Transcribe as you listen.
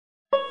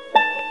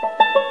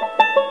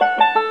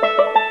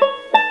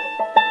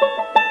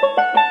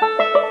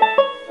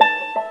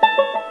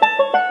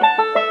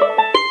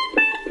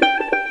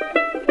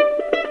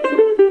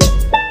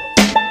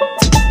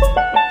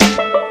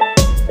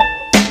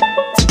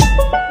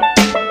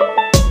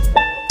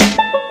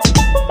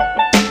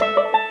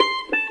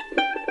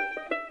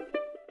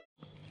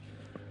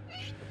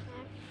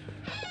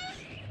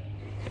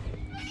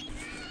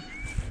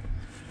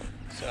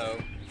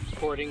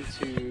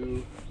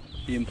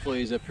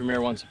screws at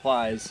Premier One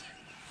Supplies,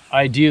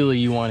 ideally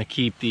you want to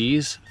keep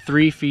these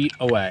 3 feet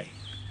away.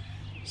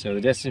 So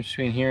the distance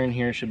between here and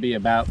here should be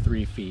about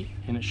 3 feet,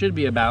 and it should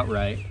be about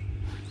right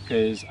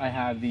because I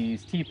have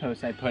these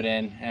T-posts I put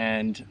in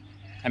and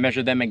I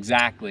measured them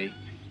exactly.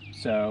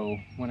 So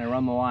when I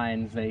run the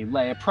lines, they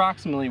lay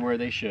approximately where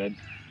they should.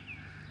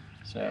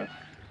 So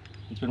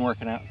it's been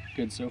working out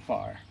good so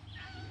far.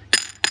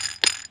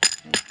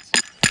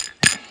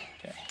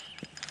 Okay.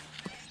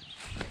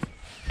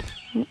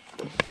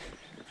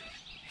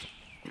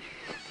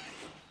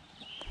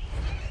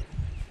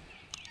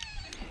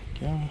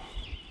 Go.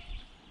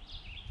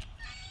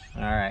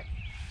 All right,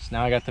 so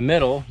now I got the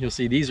middle. You'll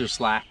see these are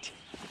slacked.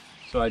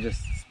 So I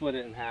just split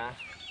it in half.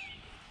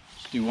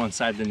 Just do one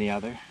side then the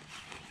other.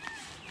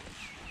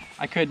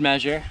 I could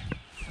measure.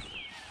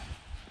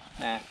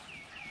 Nah,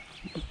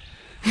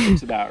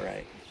 looks about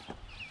right.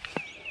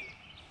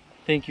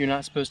 I think you're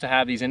not supposed to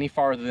have these any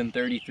farther than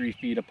 33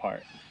 feet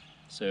apart.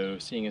 So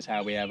seeing as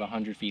how we have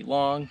 100 feet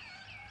long,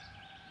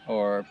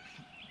 or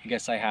I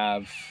guess I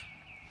have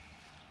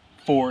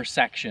 4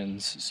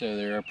 sections, so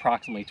they're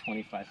approximately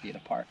 25 feet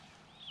apart.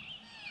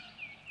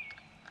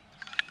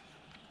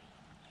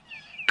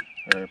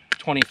 Or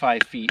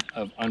 25 feet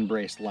of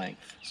unbraced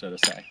length, so to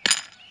say.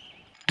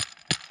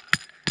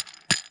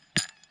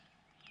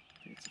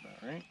 That's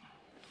about right.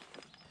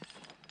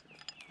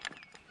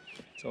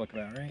 Does it look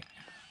about right?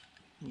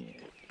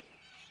 Yeah.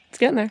 It's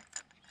getting there.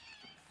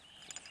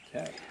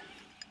 Okay.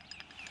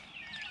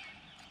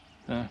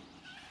 I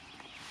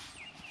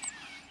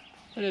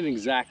didn't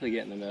exactly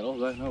get in the middle,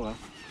 but oh well.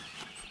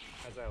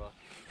 How's that look?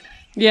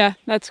 Yeah,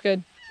 that's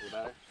good. A little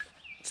better?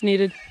 It's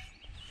needed.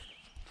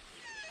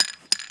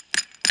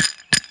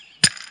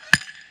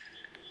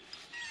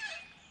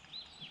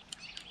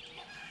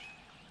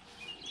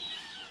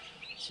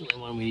 It's the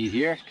only one we need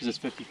here because it's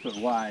 50 foot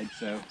wide,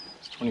 so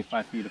it's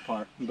 25 feet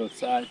apart on both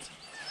sides.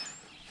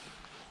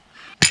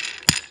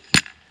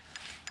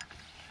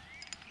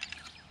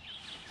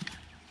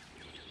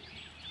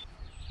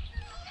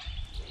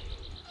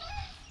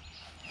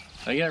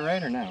 Did I get it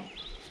right or no?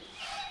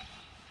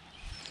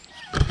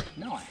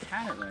 No, I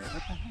had it right. What the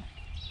heck?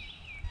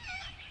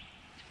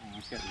 Oh,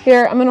 it's getting...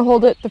 Here, I'm gonna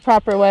hold it the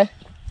proper way.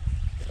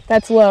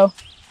 That's low.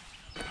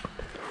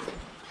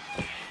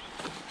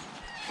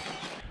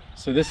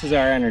 So this is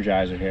our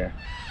Energizer here.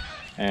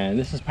 And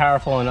this is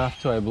powerful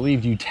enough to, I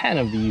believe, do 10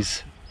 of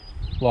these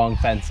long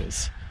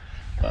fences.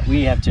 But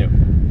we have 2.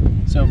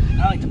 So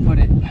I like to put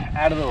it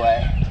out of the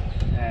way.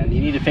 And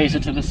you need to face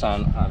it to the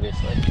sun,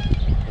 obviously.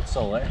 It's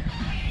solar.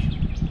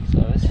 So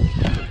this is a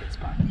good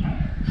spot.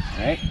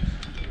 Alright.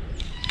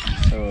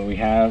 So we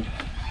have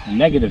the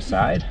negative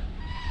side.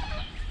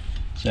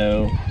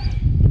 So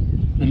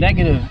the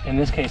negative in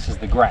this case is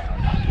the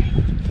ground.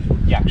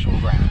 The actual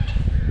ground.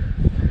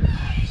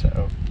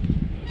 So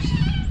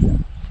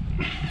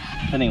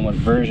depending on what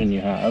version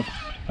you have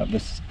of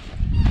this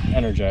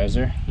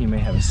Energizer, you may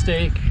have a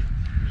stake,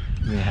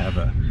 you may have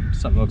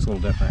something that looks a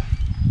little different.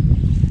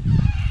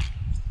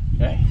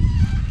 Okay.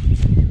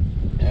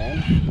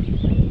 And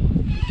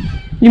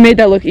You made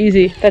that look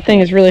easy. That thing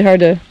is really hard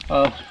to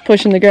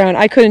push in the ground.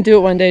 I couldn't do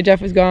it one day.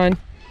 Jeff was gone.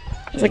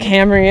 I was like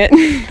hammering it.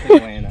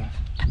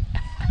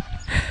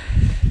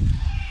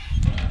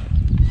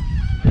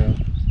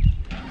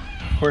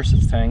 Of course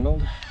it's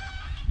tangled.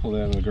 Pulled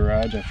it out of the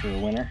garage after a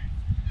winter.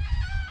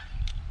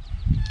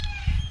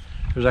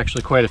 There's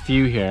actually quite a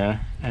few here,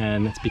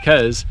 and it's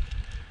because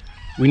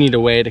we need a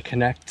way to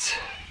connect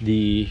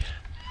the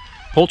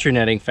poultry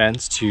netting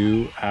fence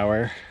to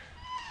our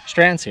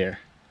strands here.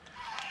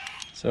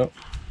 So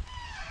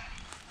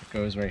it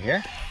goes right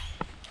here,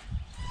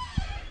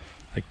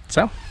 like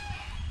so.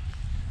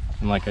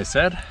 And like I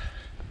said,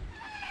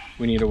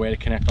 we need a way to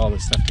connect all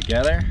this stuff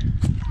together.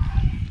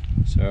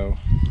 So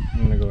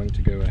I'm going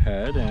to go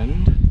ahead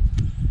and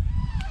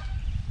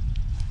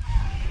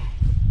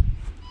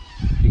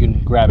you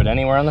can grab it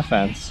anywhere on the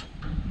fence.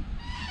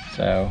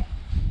 So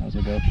those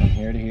will go from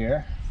here to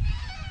here.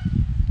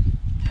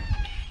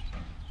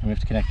 And we have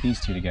to connect these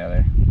 2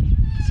 together.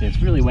 See,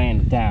 it's really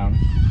weighing it down.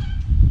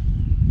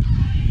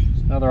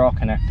 So now they're all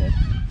connected.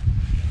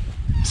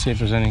 Let's see if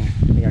there's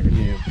anything I can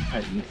do to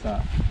tighten this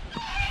up.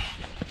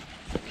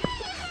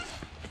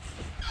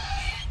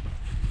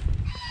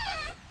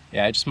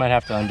 Yeah, I just might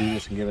have to undo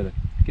this and give it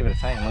a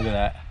tighten. Look at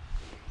that.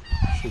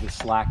 See the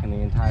slack in the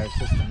entire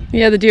system.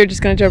 Yeah, the deer are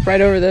just gonna jump right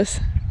over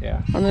this.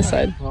 Yeah. On this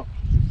side. Well,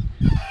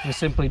 you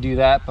simply do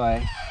that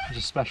by just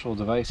a special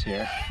device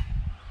here.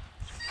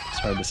 It's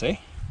hard to see.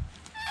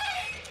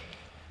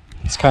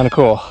 It's kind of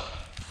cool.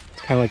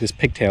 It's kind of like this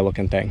pigtail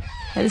looking thing.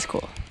 That is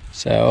cool.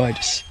 So I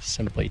just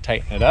simply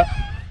tighten it up.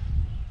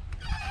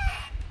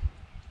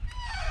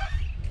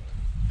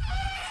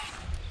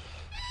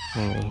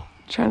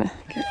 Trying to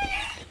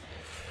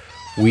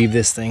weave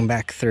this thing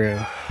back through.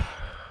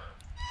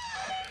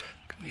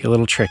 Could be a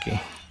little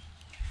tricky,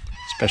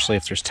 especially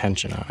if there's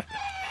tension on it.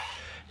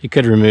 You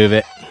could remove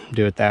it,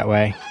 do it that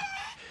way.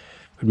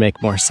 Would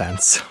make more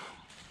sense.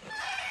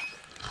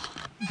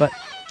 But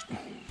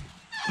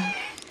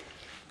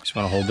just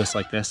want to hold this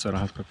like this so I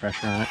don't have to put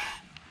pressure on it.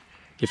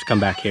 You have to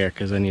come back here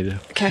because I need to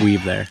Okay.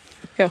 weave there.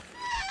 Go.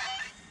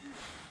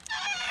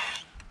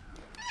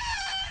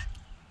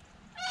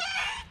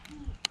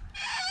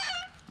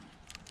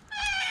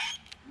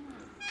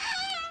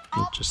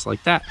 And just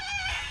like that.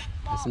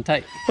 Nice and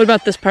tight. What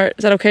about this part?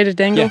 Is that okay to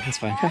dangle? Yeah, that's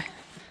fine. Okay.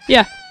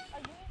 Yeah.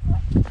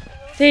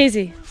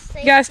 Daisy,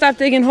 you gotta stop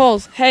digging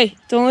holes. Hey,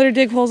 don't let her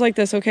dig holes like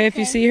this, okay? If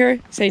you see her,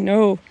 say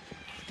no.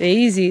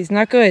 Daisy, it's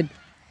not good.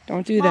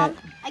 Don't do that.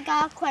 Mom, I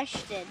got a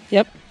question.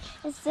 Yep.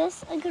 Is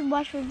this a good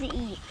mushroom to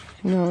eat?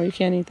 No, you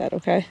can't eat that,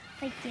 okay?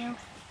 Thank you.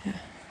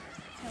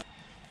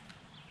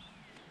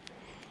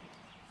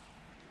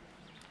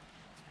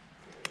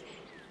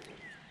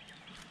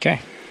 Okay.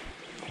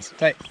 Nice and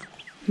tight.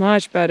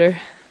 Much better.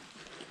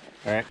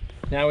 All right.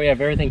 Now we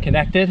have everything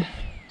connected.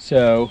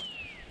 So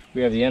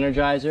we have the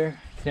Energizer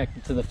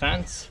connected to the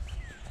fence.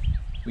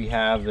 We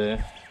have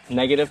the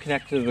negative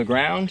connected to the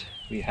ground.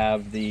 We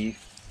have the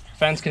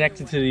fence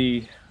connected to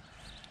the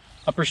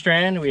upper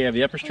strand. We have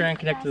the upper strand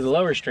connected to the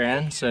lower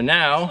strand. So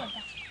now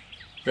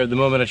we have the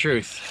moment of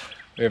truth.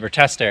 We have our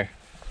tester.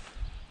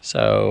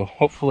 So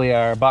hopefully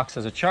our box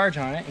has a charge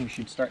on it and we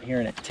should start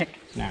hearing it tick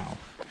now.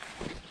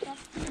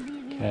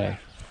 Okay,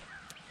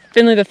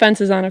 Finley, the fence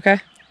is on,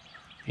 okay?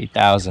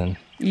 8,000.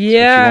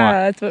 Yeah,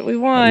 that's what we At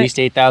want. least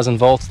 8,000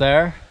 volts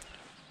there.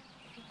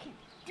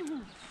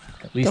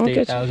 At least Don't get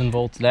you. 8,000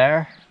 volts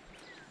there.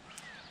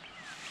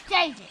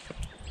 Daisy.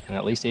 And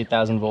at least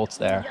 8,000 volts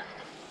there.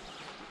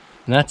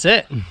 And that's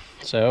it.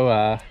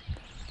 So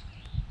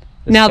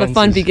this Now the fence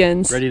fun is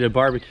begins. Ready to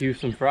barbecue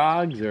some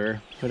frogs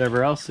or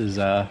whatever else is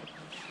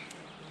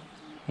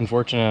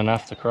unfortunate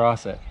enough to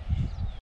cross it.